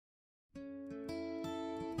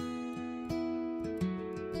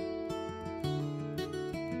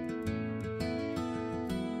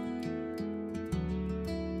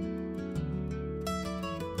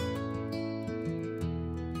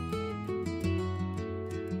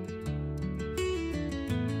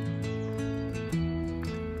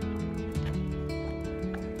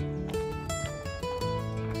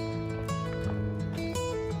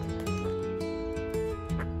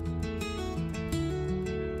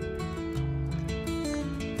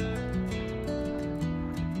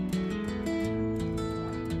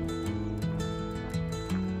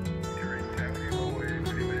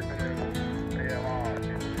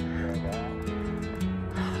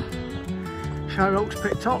Shireoaks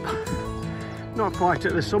pit top. Not quite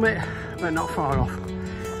at the summit, but not far off.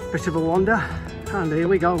 Bit of a wander, and here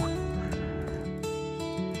we go.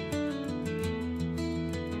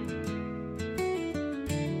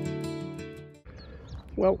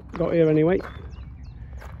 Well, got here anyway.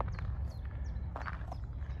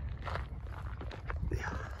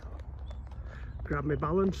 Grab my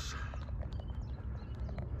balance.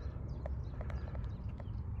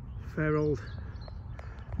 Fair old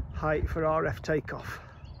height for RF takeoff.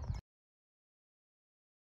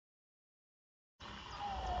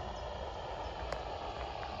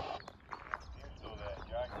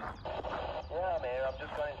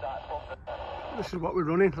 This is what we're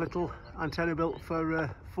running, little antenna built for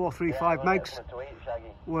 435 megs,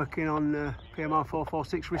 working on PMR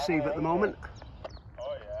 446 receive at the moment.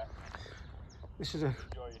 This is a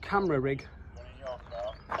camera rig,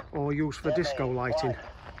 or used for disco lighting.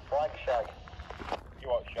 Flag shag. You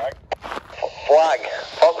want shag? Flag.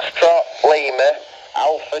 Foxtrot, Lima,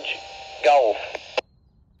 Alpha, Golf.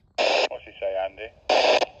 What's he say, Andy?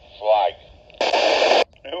 Flag.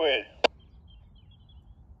 Who is?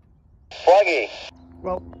 Flaggy.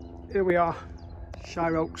 Well, here we are,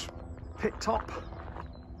 Shireoaks pit top.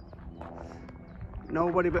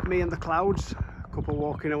 Nobody but me and the clouds. A couple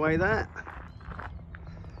walking away there.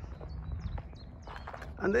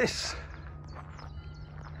 And this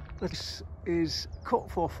is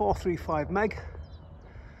cut for 435 meg,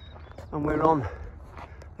 and we're on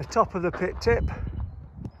the top of the pit tip.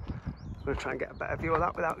 I'm going to try and get a better view of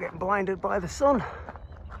that without getting blinded by the sun.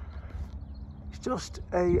 It's just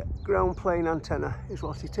a ground plane antenna is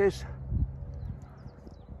what it is,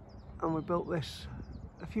 and we built this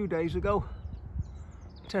a few days ago,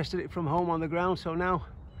 tested it from home on the ground, so now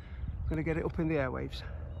I'm going to get it up in the airwaves.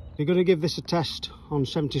 We're going to give this a test on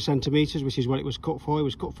 70 centimetres, which is what it was cut for. It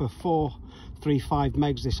was cut for 435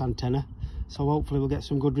 megs, this antenna, so hopefully we'll get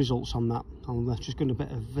some good results on that. I'm just going to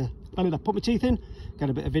put my teeth in,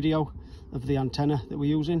 get a bit of video of the antenna that we're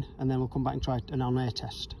using, and then we'll come back and try an on-air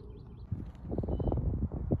test.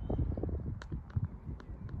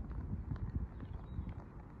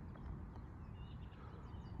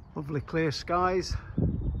 Lovely clear skies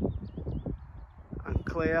and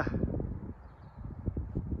clear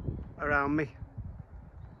around me,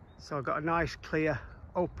 so I've got a nice clear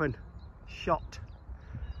open shot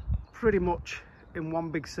pretty much in one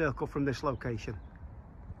big circle from this location.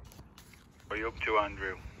 What are you up to,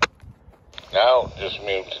 Andrew? No, just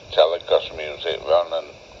muted telecast music run, and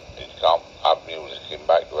you can't have music in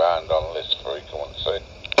background on this frequency.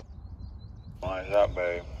 Why is that,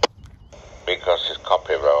 babe? Because it's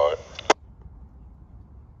copyright.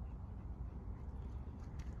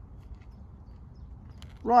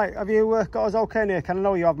 Right, have you got us okay, Nick? I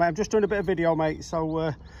know you have, mate. I'm just doing a bit of video, mate,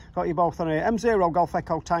 so got you both on here. M0 Golf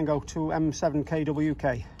Echo Tango to M7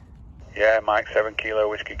 KWK. Yeah, Mike, 7 kilo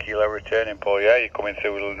whiskey kilo returning, Paul. Yeah, you're coming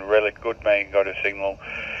through really good, mate. Got a signal,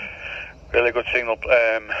 really good signal.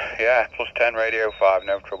 Yeah, +10 radio 5,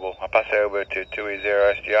 no trouble. I'll pass it over to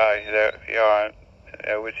 2E0 SGI. You alright?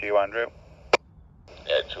 Over to you, Andrew.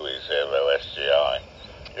 Yeah, 2E0 SGI.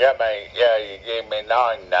 Yeah, mate, yeah, you gave me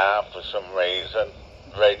 9 now for some reason.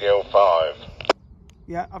 Radio 5.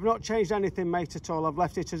 Yeah, I've not changed anything, mate, at all. I've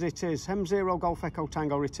left it as it is. M0 Golf Echo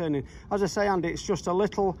Tango returning. As I say, Andy, it's just a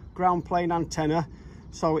little ground plane antenna,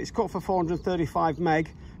 so it's cut for 435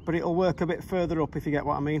 meg, but it'll work a bit further up, if you get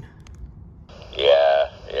what I mean. Yeah,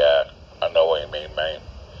 I know what you mean, mate.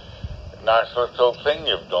 Nice little thing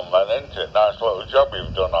you've done then, isn't it? Nice little job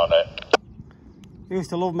you've done on it. I used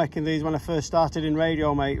to love making these when I first started in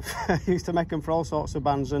radio, mate. I used to make them for all sorts of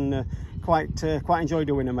bands, and quite enjoy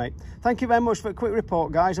doing them, mate. Thank you very much for a quick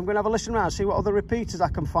report, guys. I'm going to have a listen around, see what other repeaters I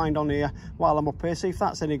can find on here while I'm up here, see if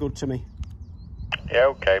that's any good to me. Yeah,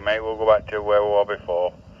 okay, mate. We'll go back to where we were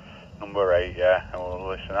before. Number 8, yeah, and we'll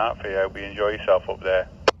listen out for you. Hope you enjoy yourself up there.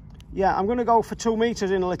 Yeah, I'm going to go for 2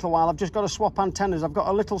 meters in a little while. I've just got to swap antennas. I've got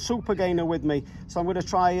a little super gainer with me, so I'm going to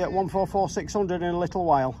try 144-600 in a little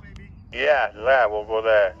while. Yeah, we'll go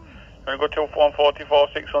there. We're going to go to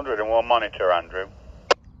 144-600 and one monitor, Andrew.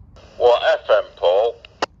 What, FM, Paul?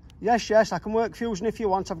 Yes, I can work Fusion if you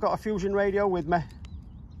want. I've got a Fusion radio with me.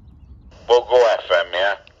 We'll go FM,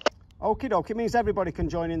 yeah? Okie doke, it means everybody can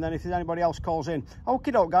join in then if there's anybody else calls in.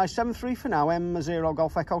 Okie doke, guys, 7-3 for now, M0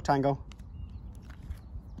 Golf Echo Tango.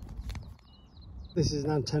 This is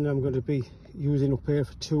an antenna I'm going to be using up here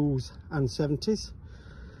for 2s and 70s.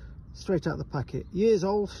 Straight out the packet. Years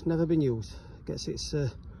old, never been used. Gets its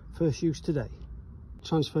first use today.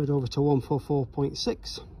 Transferred over to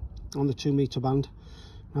 144.6 on the 2 meter band.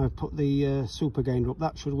 Now I've put the super gainer up.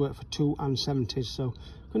 That should work for 2 and 70s. So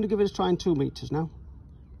I'm going to give it a try in 2 meters now.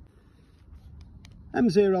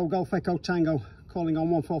 M0 Golf Echo Tango, calling on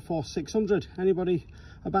 144 600. Anybody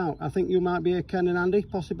about? I think you might be a Ken and Andy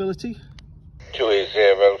possibility.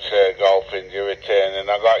 280 Golf India returning.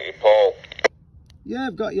 I got you, Paul. Yeah,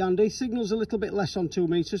 I've got you, Andy. Signal's a little bit less on 2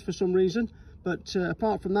 meters for some reason, but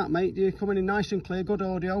apart from that, mate, you're coming in nice and clear. Good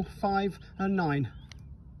audio. 5 and 9.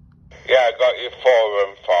 Yeah, I got you 4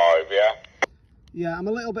 and 5. Yeah. Yeah, I'm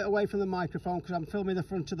a little bit away from the microphone because I'm filming the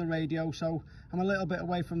front of the radio, so I'm a little bit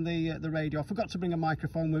away from the radio. I forgot to bring a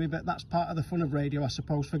microphone with me, but that's part of the fun of radio, I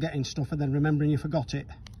suppose, forgetting stuff and then remembering you forgot it.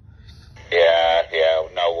 Yeah,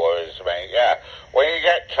 no worries, mate. Yeah, when you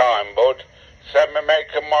get time, bud, send me make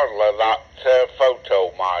a model of that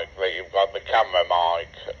photo mic that you've got, the camera mic,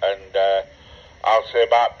 and I'll see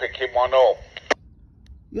about picking one up.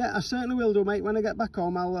 Yeah, I certainly will do, mate. When I get back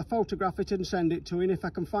home, I'll photograph it and send it to you, and if I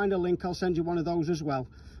can find a link, I'll send you one of those as well.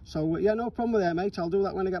 So, yeah, no problem with that, mate. I'll do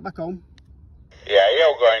that when I get back home. Yeah,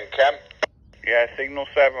 you're going, Ken? Yeah, signal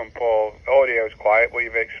 7, Paul. Audio's quiet, but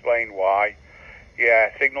you've explained why.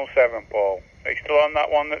 Yeah, signal 7, Paul. Are you still on that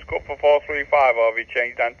one that's cut for 435, or have you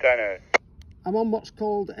changed antenna? I'm on what's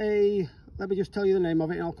called a... Let me just tell you the name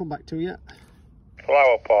of it and I'll come back to you.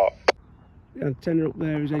 Flower pot. The antenna up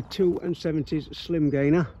there is a 270s slim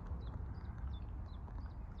gainer.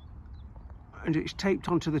 And it's taped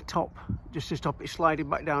onto the top, just to stop it sliding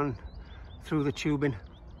back down through the tubing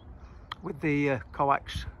with the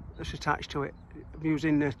coax that's attached to it. I'm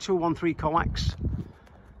using 213 coax.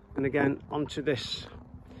 And again, onto this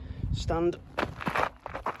stand.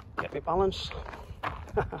 Get me balance.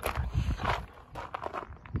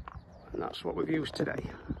 And that's what we've used today.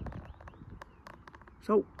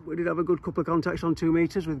 So we did have a good couple of contacts on 2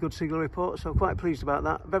 meters with good signal reports, so quite pleased about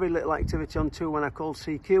that. Very little activity on 2 when I called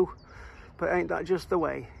CQ, but ain't that just the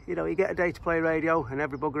way? You know, you get a day to play radio and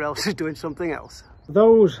every bugger else is doing something else. For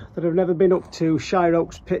those that have never been up to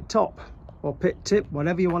Shireoaks pit top or pit tip,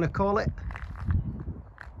 whatever you want to call it,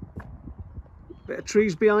 bit of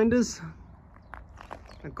trees behind us,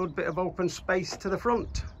 a good bit of open space to the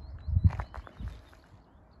front,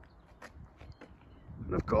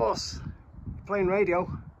 and of course, playing radio,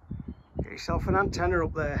 get yourself an antenna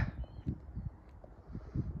up there.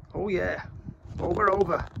 Oh yeah,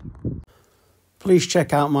 over. Please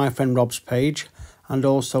check out my friend Rob's page and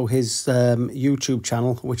also his YouTube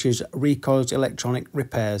channel, which is Recoil's Electronic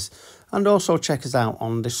Repairs, and also check us out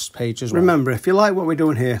on this page as well. Remember, if you like what we're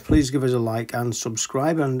doing here, please give us a like and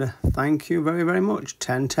subscribe, and thank you very much.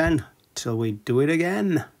 10-10 till we do it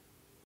again.